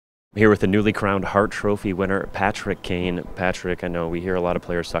Here with the newly crowned Hart Trophy winner, Patrick Kane. Patrick, I know we hear a lot of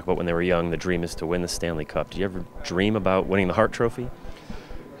players talk about when they were young, the dream is to win the Stanley Cup. Do you ever dream about winning the Hart Trophy?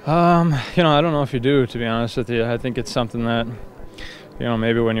 I don't know if you do, to be honest with you. I think it's something that,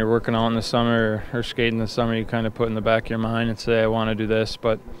 maybe when you're working out in the summer or skating in the summer, you kind of put in the back of your mind and say, I want to do this.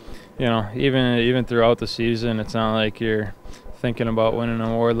 But, even throughout the season, it's not like you're thinking about winning an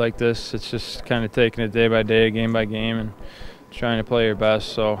award like this. It's just kind of taking it day by day, game by game, and trying to play your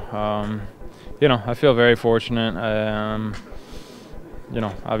best. So, I feel very fortunate.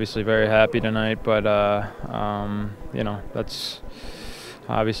 Obviously very happy tonight, but, that's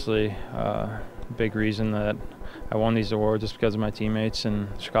obviously a big reason that I won these awards, just because of my teammates and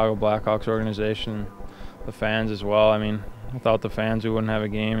Chicago Blackhawks organization, the fans as well. I mean, without the fans, we wouldn't have a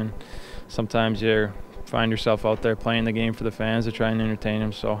game, and sometimes you find yourself out there playing the game for the fans to try and entertain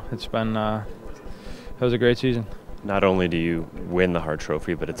them. So it's been, it was a great season. Not only do you win the Hart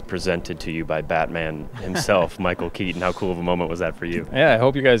Trophy, but it's presented to you by Batman himself, Michael Keaton. How cool of a moment was that for you? Yeah, I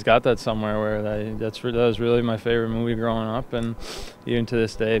hope you guys got that somewhere. Where that was really my favorite movie growing up, and even to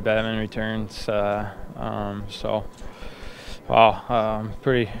this day, Batman Returns.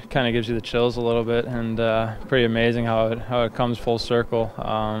 Pretty kind of gives you the chills a little bit, and pretty amazing how it comes full circle.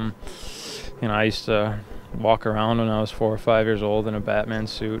 I used to walk around when I was 4 or 5 years old in a Batman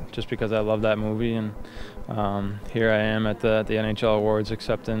suit just because I love that movie, and here I am at the NHL Awards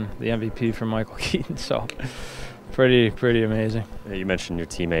accepting the MVP from Michael Keaton. So pretty amazing. You mentioned your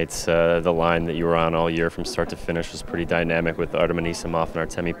teammates. The line that you were on all year from start to finish was pretty dynamic with Artem Anisimov and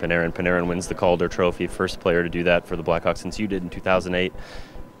Artemi Panarin. Panarin wins the Calder Trophy, first player to do that for the Blackhawks since you did in 2008.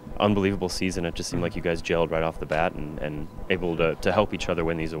 Unbelievable season. It just seemed like you guys gelled right off the bat and able to help each other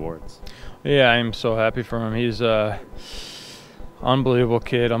win these awards. Yeah, I'm so happy for him. He's a unbelievable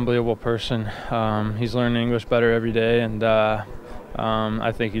kid, unbelievable person. He's learning English better every day, and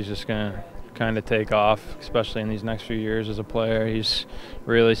I think he's just going to kind of take off, especially in these next few years as a player. He's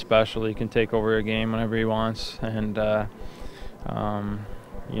really special. He can take over a game whenever he wants, and I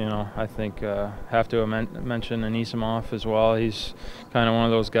think have to mention Anisimov as well. He's kind of one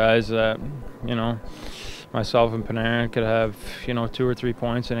of those guys that, myself and Panarin could have, 2 or 3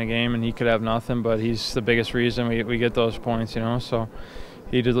 points in a game, and he could have nothing, but he's the biggest reason we get those points, so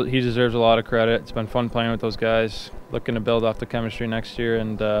he deserves a lot of credit. It's been fun playing with those guys, looking to build off the chemistry next year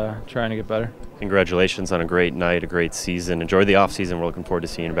and trying to get better. Congratulations on a great night, a great season. Enjoy the off season. We're looking forward to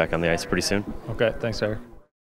seeing you back on the ice pretty soon. Okay, thanks, Eric.